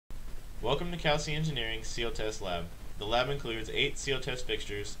Welcome to Kalsi Engineering's Seal Test Lab. The lab includes 8 seal test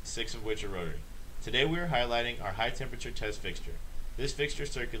fixtures, 6 of which are rotary. Today we are highlighting our high temperature test fixture. This fixture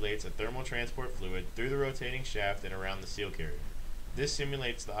circulates a thermal transport fluid through the rotating shaft and around the seal carrier. This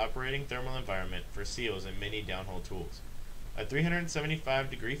simulates the operating thermal environment for seals and many downhole tools. A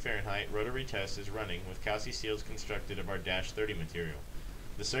 375 degree Fahrenheit rotary test is running with Kalsi seals constructed of our -30 material.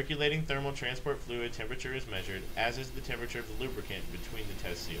 The circulating thermal transport fluid temperature is measured, as is the temperature of the lubricant between the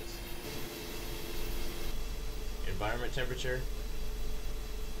test seals. Environment temperature,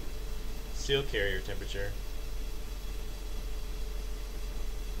 seal carrier temperature,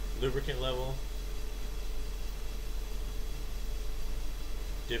 lubricant level,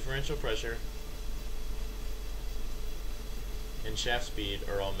 differential pressure, and shaft speed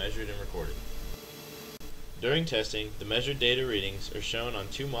are all measured and recorded. During testing, the measured data readings are shown on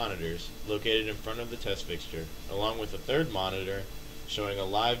 2 monitors located in front of the test fixture, along with a third monitor showing a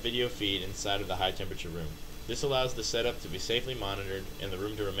live video feed inside of the high temperature room. This allows the setup to be safely monitored and the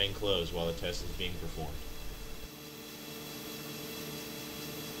room to remain closed while the test is being performed.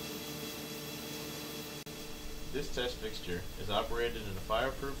 This test fixture is operated in a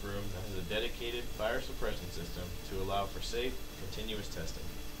fireproof room that has a dedicated fire suppression system to allow for safe, continuous testing.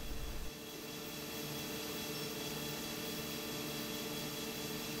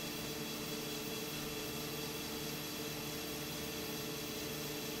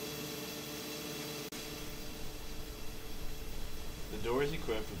 The door is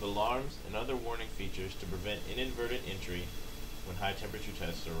equipped with alarms and other warning features to prevent inadvertent entry when high temperature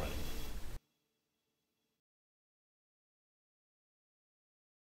tests are running.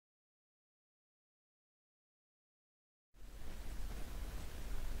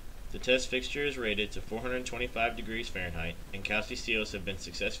 The test fixture is rated to 425 degrees Fahrenheit, and Kalsi seals have been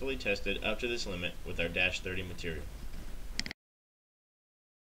successfully tested up to this limit with our -30 material.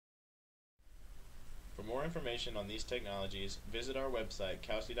 For more information on these technologies, visit our website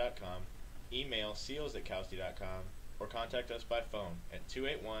kalsi.com, email seals@kalsi.com, or contact us by phone at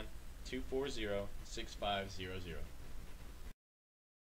 281-240-6500.